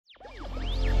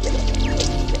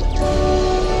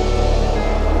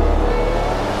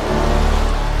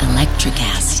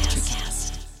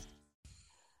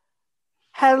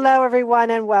Hello, everyone,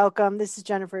 and welcome. This is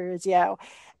Jennifer Rizio,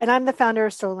 and I'm the founder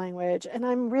of Soul Language. And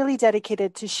I'm really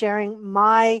dedicated to sharing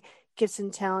my gifts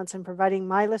and talents and providing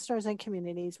my listeners and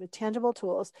communities with tangible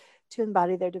tools to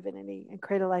embody their divinity and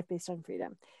create a life based on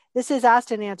freedom. This is Asked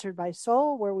and Answered by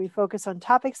Soul, where we focus on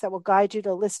topics that will guide you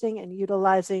to listening and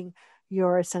utilizing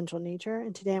your essential nature.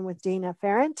 And today I'm with Dana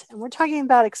Pharant, and we're talking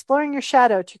about exploring your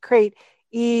shadow to create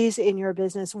ease in your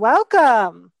business.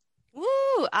 Welcome. Woo!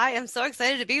 I am so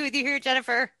excited to be with you here,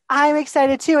 Jennifer. I'm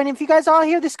excited too. And if you guys all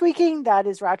hear the squeaking, that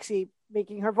is Roxy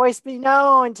making her voice be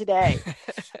known today.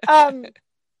 Um,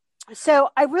 so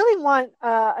I really want,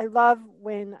 I love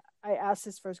when I ask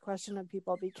this first question of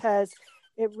people because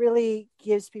it really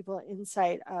gives people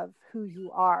insight of who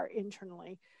you are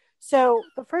internally. So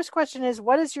the first question is,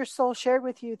 what has your soul shared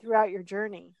with you throughout your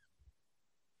journey?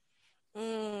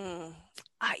 Mm.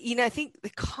 I think the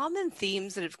common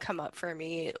themes that have come up for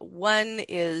me, one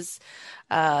is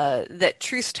that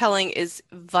truth telling is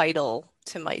vital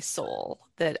to my soul,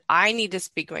 that I need to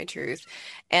speak my truth.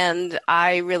 And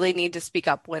I really need to speak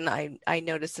up when I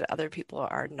notice that other people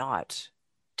are not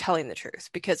telling the truth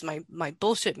because my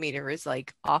bullshit meter is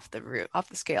like off the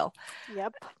scale.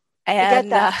 Yep. I get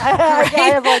And that. I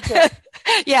right? have one too.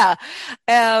 Yeah.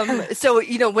 So,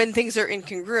 when things are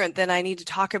incongruent, then I need to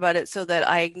talk about it so that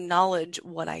I acknowledge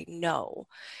what I know.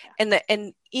 And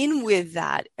in with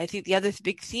that, I think the other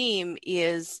big theme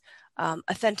is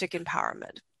authentic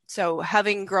empowerment. So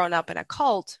having grown up in a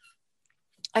cult,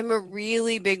 I'm a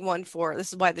really big one for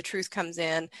this is why the truth comes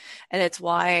in, and it's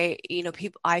why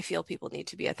people I feel people need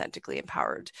to be authentically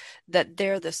empowered, that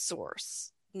they're the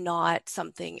source, not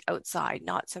something outside,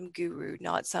 not some guru,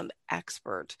 not some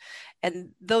expert. And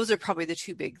those are probably the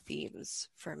two big themes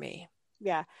for me.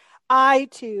 Yeah. I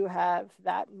too have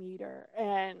that meter.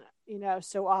 And,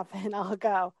 so often I'll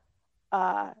go,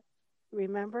 uh,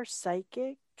 remember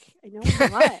psychic? I know what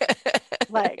you want.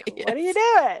 Like, what are you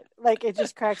Yes. doing? Like, it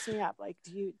just cracks me up. Like,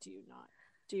 do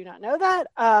you not know that?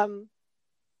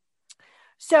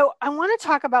 So I want to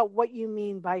talk about what you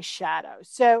mean by shadow.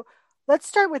 So let's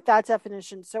start with that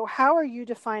definition. So how are you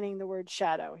defining the word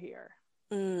shadow here?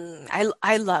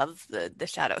 I love the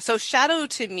shadow. So shadow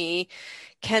to me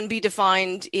can be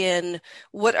defined in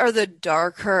what are the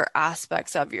darker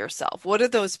aspects of yourself? What are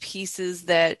those pieces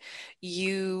that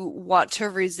you want to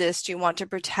resist, you want to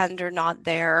pretend are not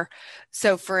there?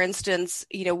 So for instance,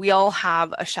 we all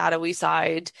have a shadowy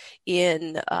side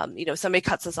in, somebody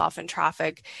cuts us off in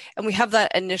traffic and we have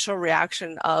that initial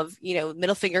reaction of,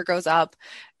 middle finger goes up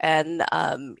and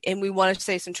we want to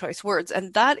say some choice words.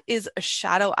 And that is a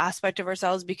shadow aspect of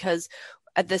ourselves because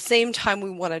at the same time, we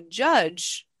want to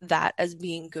judge that as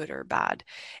being good or bad.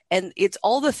 And it's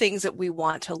all the things that we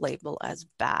want to label as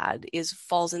bad is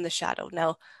falls in the shadow.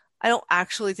 Now, I don't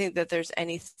actually think that there's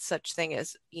any such thing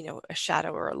as, a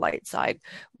shadow or a light side,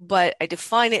 but I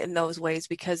define it in those ways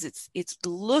because it's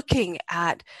looking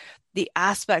at the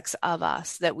aspects of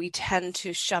us that we tend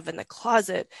to shove in the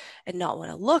closet and not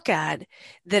want to look at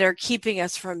that are keeping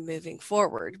us from moving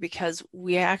forward because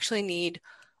we actually need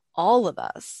all of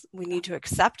us. We need to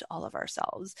accept all of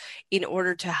ourselves in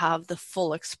order to have the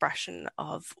full expression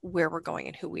of where we're going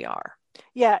and who we are.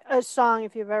 Yeah, a song,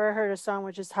 if you've ever heard a song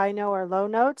which is high note or low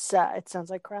notes, it sounds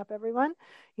like crap, everyone.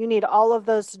 You need all of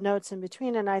those notes in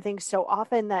between. And I think so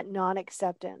often that non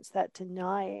acceptance, that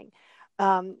denying,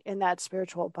 and that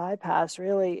spiritual bypass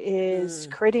really is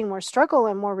Mm. creating more struggle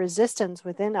and more resistance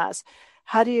within us.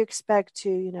 How do you expect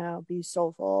to, be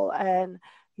soulful and,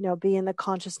 be in the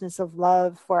consciousness of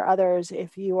love for others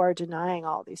if you are denying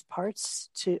all these parts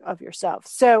of yourself?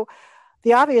 So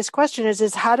the obvious question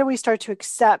is how do we start to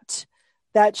accept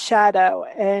that shadow?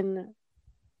 And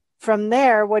from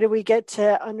there, what do we get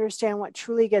to understand what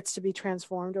truly gets to be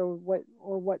transformed or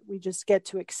what we just get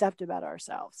to accept about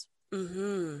ourselves?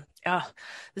 Hmm. Oh,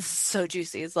 this is so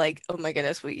juicy. It's like, oh my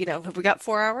goodness, have we got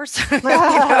 4 hours?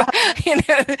 You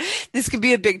know, this could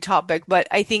be a big topic, but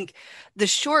I think the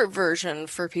short version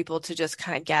for people to just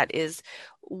kind of get is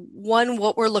one,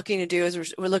 what we're looking to do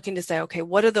is we're looking to say, okay,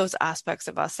 what are those aspects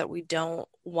of us that we don't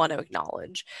want to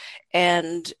acknowledge?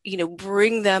 And,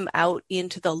 bring them out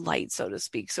into the light, so to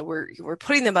speak. So we're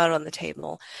putting them out on the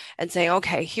table and saying,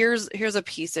 okay, here's a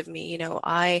piece of me.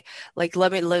 I like,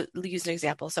 let me use an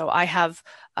example. So I've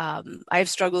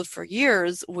struggled for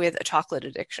years with a chocolate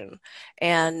addiction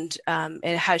and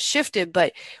it has shifted.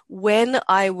 But when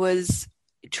I was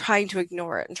trying to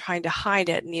ignore it and trying to hide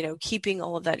it and, keeping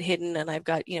all of that hidden. And I've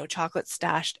got, chocolate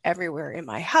stashed everywhere in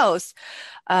my house.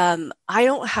 I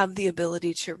don't have the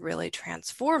ability to really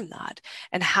transform that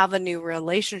and have a new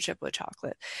relationship with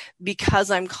chocolate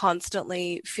because I'm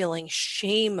constantly feeling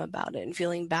shame about it and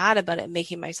feeling bad about it and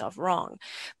making myself wrong.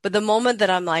 But the moment that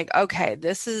I'm like, okay,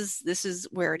 this is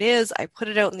where it is, I put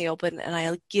it out in the open and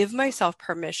I give myself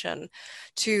permission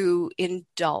to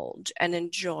indulge and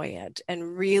enjoy it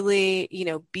and really,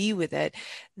 be with it,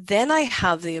 then I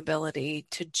have the ability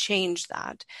to change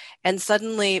that. And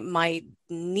suddenly my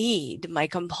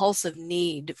compulsive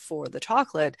need for the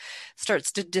chocolate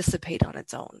starts to dissipate on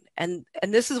its own. And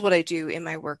this is what I do in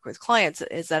my work with clients,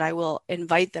 is that I will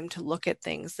invite them to look at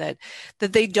things that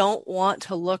they don't want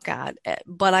to look at,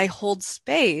 but I hold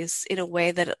space in a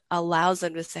way that allows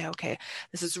them to say, okay,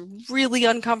 this is really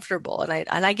uncomfortable.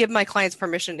 And I give my clients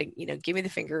permission to, give me the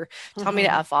finger, tell me to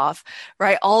Mhm. F off,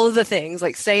 right? All of the things,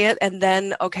 like say it, and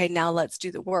then, okay, now let's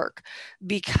do the work.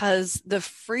 Because the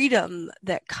freedom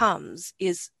that comes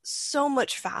is so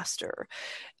much faster.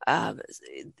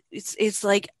 It's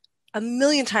like a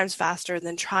million times faster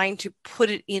than trying to put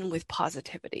it in with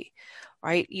positivity,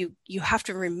 right? You have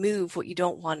to remove what you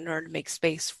don't want in order to make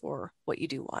space for what you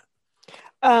do want.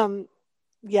 Um,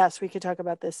 yes, we could talk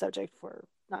about this subject for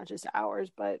not just hours,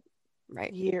 but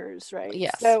Right. years, right?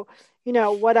 Yes. So,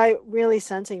 what I really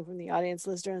sensing from the audience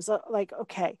listeners, like,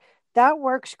 okay, that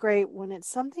works great when it's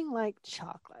something like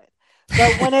chocolate,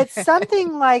 but when it's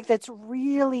something like that's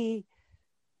really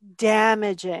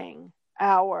damaging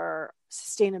our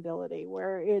sustainability,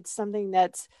 where it's something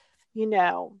that's, you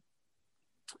know,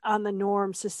 on the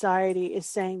norm, society is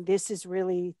saying this is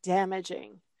really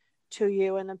damaging to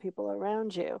you and the people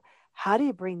around you. How do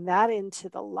you bring that into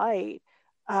the light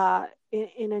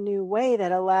in a new way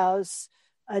that allows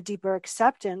a deeper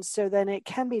acceptance so then it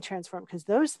can be transformed? Because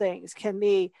those things can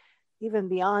be even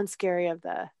beyond scary of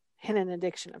the hidden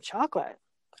addiction of chocolate.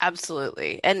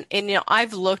 Absolutely. And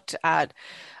I've looked at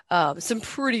some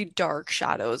pretty dark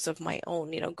shadows of my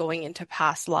own, going into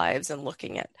past lives and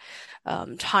looking at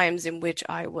times in which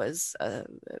I was a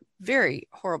very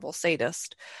horrible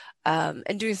sadist.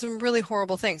 And doing some really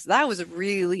horrible things. That was a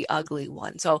really ugly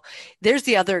one. So there's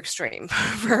the other extreme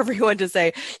for everyone to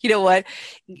say, you know what,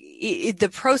 the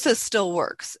process still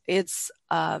works. It's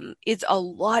a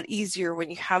lot easier when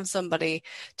you have somebody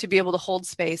to be able to hold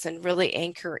space and really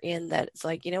anchor in that it's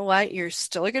like, you know what, you're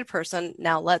still a good person.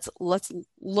 Now let's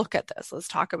look at this. Let's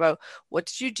talk about what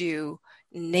did you do,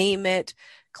 name it,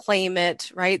 claim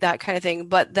it, right? That kind of thing.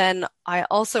 But then I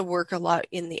also work a lot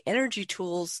in the energy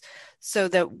tools so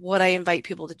that what I invite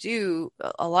people to do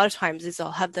a lot of times is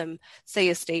I'll have them say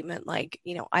a statement like,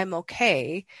 I'm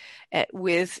okay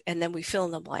with, and then we fill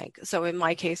in the blank. So in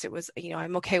my case, it was,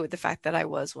 I'm okay with the fact that I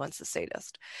was once a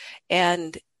sadist.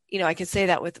 And I can say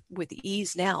that with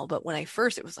ease now, but when I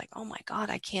first, it was like, oh my God,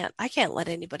 I can't let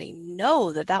anybody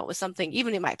know that was something,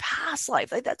 even in my past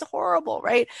life, like that's horrible,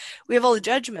 right? We have all the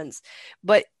judgments,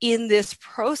 but in this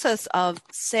process of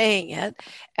saying it,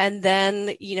 and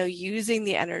then, using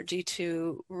the energy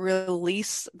to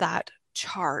release that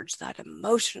charge, that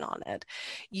emotion on it,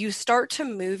 you start to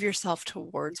move yourself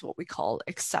towards what we call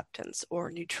acceptance or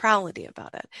neutrality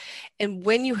about it. And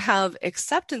when you have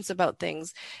acceptance about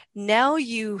things, now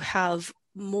you have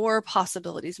more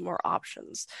possibilities, more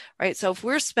options, right? So if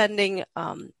we're spending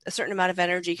a certain amount of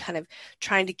energy kind of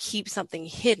trying to keep something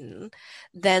hidden,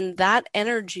 then that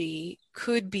energy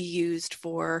could be used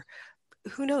for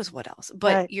who knows what else.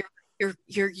 But Right.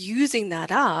 you're using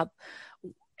that up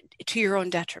to your own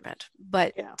detriment.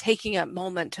 But Yeah. taking a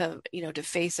moment to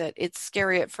face it, it's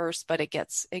scary at first, but it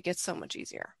gets so much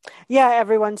easier. Yeah,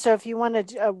 everyone. So if you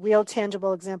want a real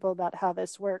tangible example about how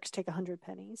this works, take 100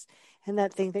 pennies and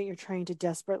that thing that you're trying to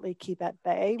desperately keep at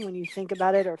bay. When you think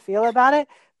about it or feel about it,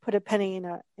 put a penny in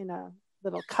a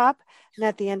little cup, and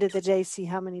at the end of the day, see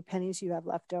how many pennies you have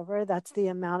left over. That's the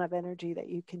amount of energy that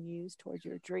you can use towards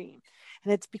your dream,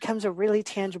 and it becomes a really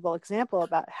tangible example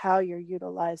about how you're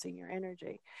utilizing your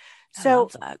energy. I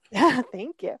love So, that.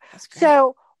 thank you. That's great.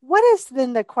 So, what has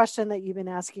been the question that you've been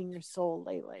asking your soul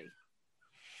lately?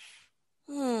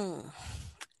 Hmm.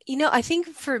 I think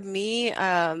for me,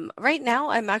 right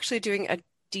now, I'm actually doing a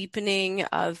deepening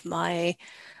of my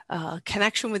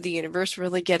connection with the universe,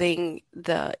 really getting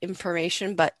the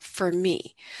information, but for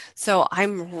me. So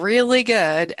I'm really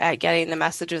good at getting the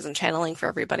messages and channeling for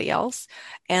everybody else.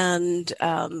 And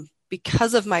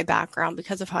because of my background,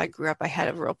 because of how I grew up, I had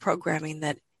a real programming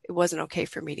that it wasn't okay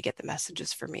for me to get the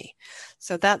messages for me.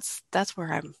 So that's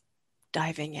where I'm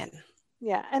diving in.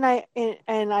 Yeah, and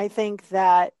I think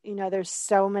that, there's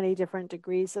so many different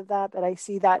degrees of that, but I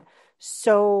see that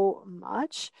so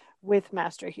much with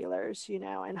master healers,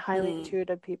 and highly Mm,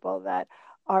 intuitive people that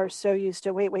are so used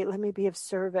to, wait, let me be of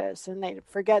service, and they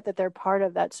forget that they're part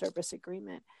of that service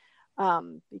agreement.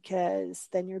 Because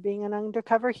then you're being an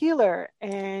undercover healer,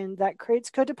 and that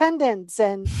creates codependence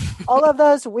and all of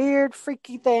those weird,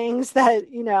 freaky things that,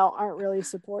 aren't really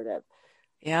supportive.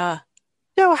 yeah.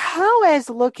 So, how is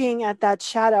looking at that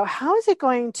shadow, how is it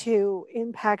going to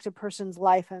impact a person's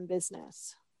life and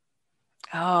business?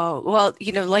 Oh, well,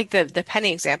 like the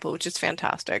penny example, which is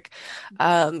fantastic.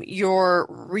 You're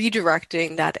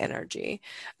redirecting that energy.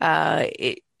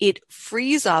 It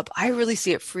frees up. I really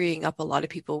see it freeing up a lot of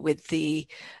people with the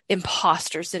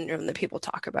imposter syndrome that people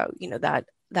talk about,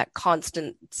 that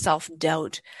constant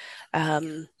self-doubt.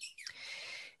 Um,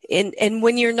 and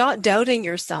when you're not doubting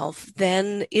yourself,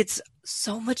 then it's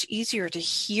so much easier to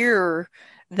hear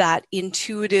that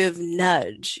intuitive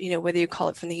nudge, whether you call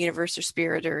it from the universe or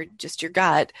spirit or just your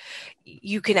gut,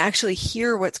 you can actually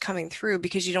hear what's coming through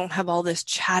because you don't have all this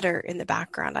chatter in the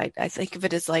background. I think of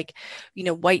it as like,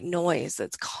 white noise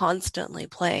that's constantly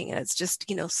playing and it's just,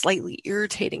 slightly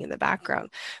irritating in the background.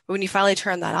 But when you finally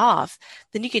turn that off,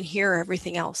 then you can hear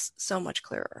everything else so much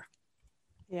clearer.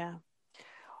 Yeah.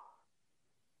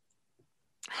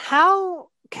 How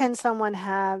can someone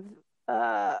have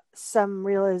some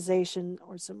realization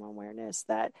or some awareness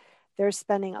that they're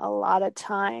spending a lot of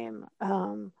time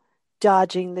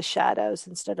dodging the shadows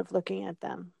instead of looking at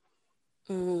them?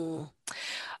 Mm.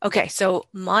 Okay, so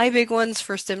my big ones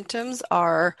for symptoms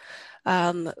are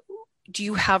um, do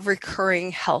you have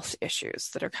recurring health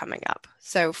issues that are coming up?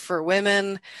 So for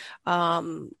women,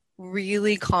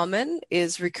 really common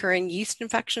is recurring yeast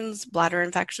infections, bladder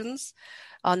infections.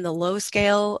 On the low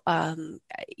scale,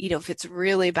 if it's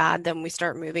really bad, then we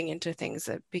start moving into things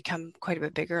that become quite a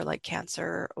bit bigger, like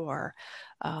cancer or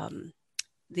um,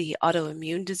 the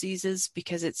autoimmune diseases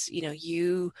because it's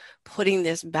you putting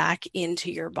this back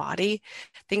into your body.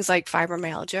 Things like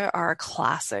fibromyalgia are a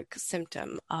classic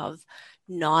symptom of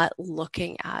not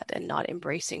looking at and not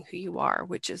embracing who you are,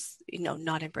 which is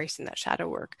not embracing that shadow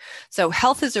work. So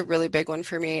health is a really big one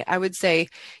for me. I would say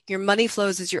your money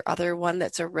flows is your other one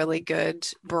that's a really good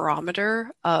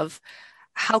barometer of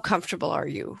how comfortable are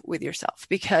you with yourself,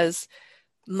 because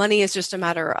money is just a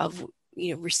matter of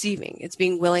receiving. It's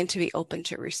being willing to be open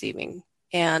to receiving.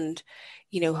 And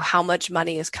how much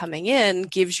money is coming in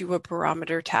gives you a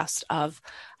barometer test of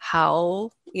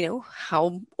how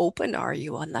open are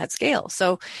you on that scale.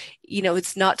 So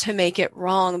it's not to make it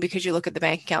wrong because you look at the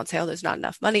bank account and say, oh, there's not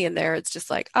enough money in there. It's just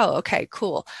like, oh, okay,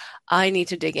 cool, I need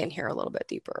to dig in here a little bit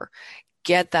deeper,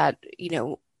 get that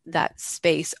that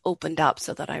space opened up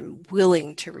so that I'm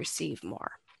willing to receive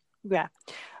more. Yeah.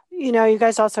 You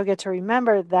guys also get to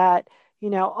remember that,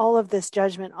 all of this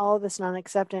judgment, all of this non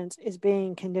acceptance is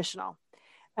being conditional.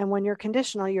 And when you're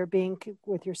conditional, you're being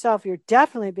with yourself, you're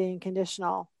definitely being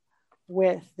conditional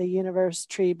with the universe,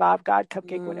 tree, Bob, God,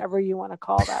 cupcake, Mm, whatever you want to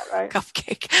call that, right?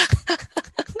 cupcake.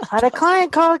 I had a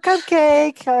client call it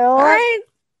cupcake. I All love, right.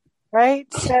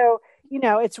 right? So,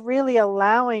 it's really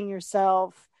allowing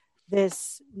yourself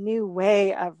this new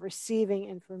way of receiving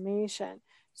information.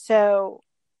 So,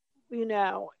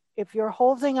 if you're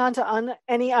holding on to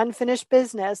any unfinished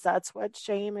business, that's what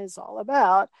shame is all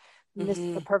about. And this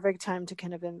is the Hmm. perfect time to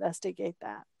kind of investigate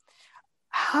that.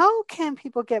 How can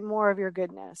people get more of your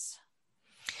goodness?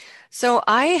 So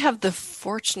I have the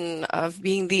fortune of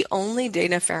being the only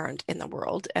Dana Pharant in the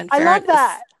world, and I love Pharant is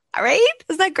that. right.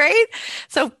 Isn't that great?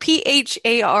 So Pharant.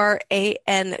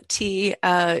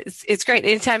 It's great.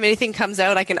 Anytime anything comes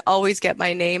out, I can always get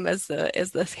my name as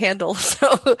the handle.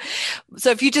 So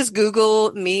if you just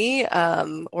Google me,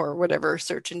 or whatever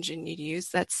search engine you use,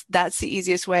 that's the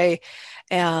easiest way.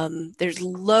 There's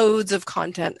loads of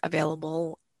content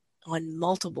available on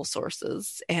multiple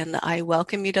sources, and I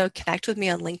welcome you to connect with me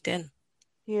on LinkedIn.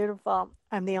 Beautiful.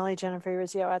 I'm the only Jennifer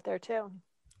Rizio out there too.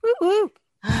 Woo-hoo.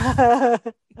 Not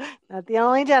the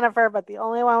only Jennifer, but the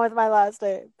only one with my last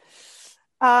name.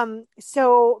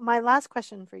 So my last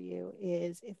question for you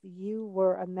is, if you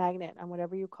were a magnet on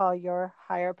whatever you call your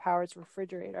higher powers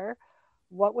refrigerator,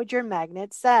 what would your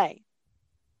magnet say?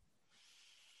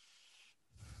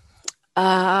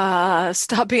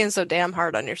 Stop being so damn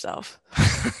hard on yourself.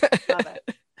 Love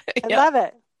it. I Yeah. love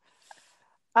it.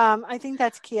 I think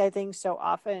that's key. I think so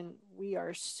often we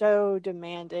are so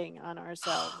demanding on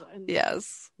ourselves, and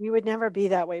Yes. we would never be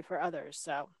that way for others.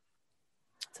 So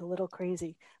it's a little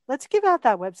crazy. Let's give out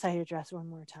that website address one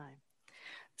more time.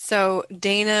 So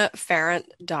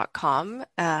DanaPharant.com.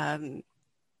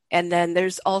 And then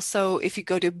there's also, if you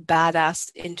go to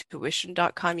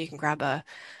badassintuition.com, you can grab a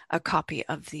copy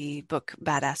of the book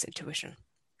Badass Intuition.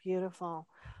 Beautiful.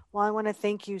 Well, I want to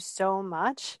thank you so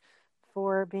much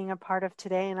for being a part of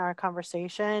today in our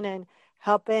conversation and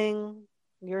helping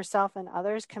yourself and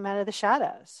others come out of the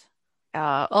shadows.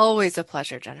 Always a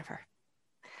pleasure, Jennifer.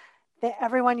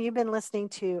 Everyone, you've been listening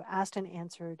to Asked and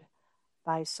Answered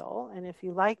by Soul. And if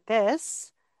you like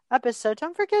this episode,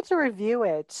 don't forget to review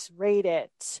it, rate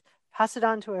it, pass it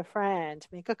on to a friend,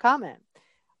 make a comment.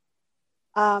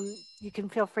 You can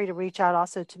feel free to reach out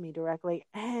also to me directly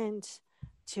and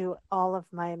to all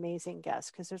of my amazing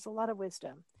guests, because there's a lot of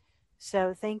wisdom.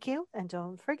 So thank you. And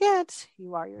don't forget,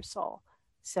 you are your soul.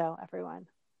 So everyone,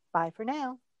 bye for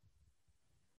now.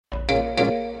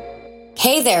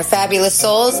 Hey there, fabulous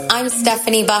souls. I'm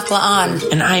Stephanie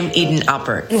Baklaan. And I'm Eden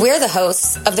Alpert. And we're the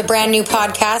hosts of the brand new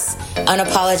podcast,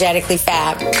 Unapologetically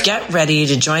Fab. Get ready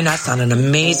to join us on an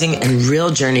amazing and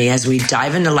real journey as we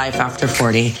dive into life after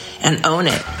 40 and own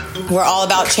it. We're all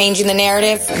about changing the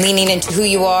narrative, leaning into who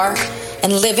you are,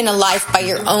 and living a life by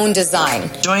your own design.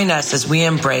 Join us as we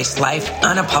embrace life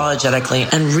unapologetically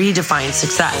and redefine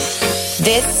success.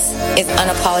 This is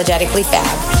Unapologetically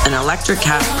Fab, an Electric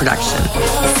Cast production.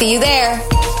 See you there.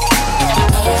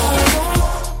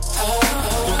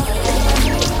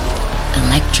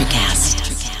 Electric Cast.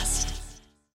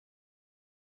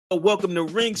 Welcome to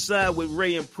Ringside with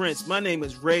Ray and Prince. My name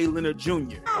is Ray Leonard Jr. Oh, is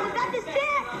that the set?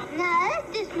 No,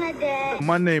 that's just my dad.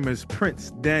 My name is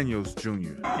Prince Daniels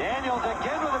Jr. Daniels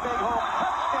again with a big home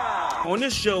touchdown. On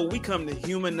this show, we come to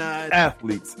humanize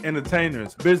Athletes,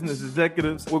 entertainers, business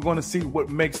executives. We're going to see what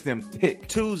makes them tick.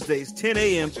 Tuesdays, 10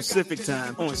 a.m. Pacific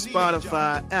time on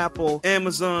Spotify, Apple,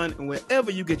 Amazon, and wherever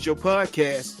you get your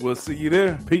podcasts. We'll see you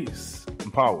there. Peace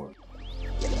and power.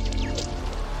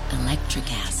 Electric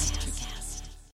Cast.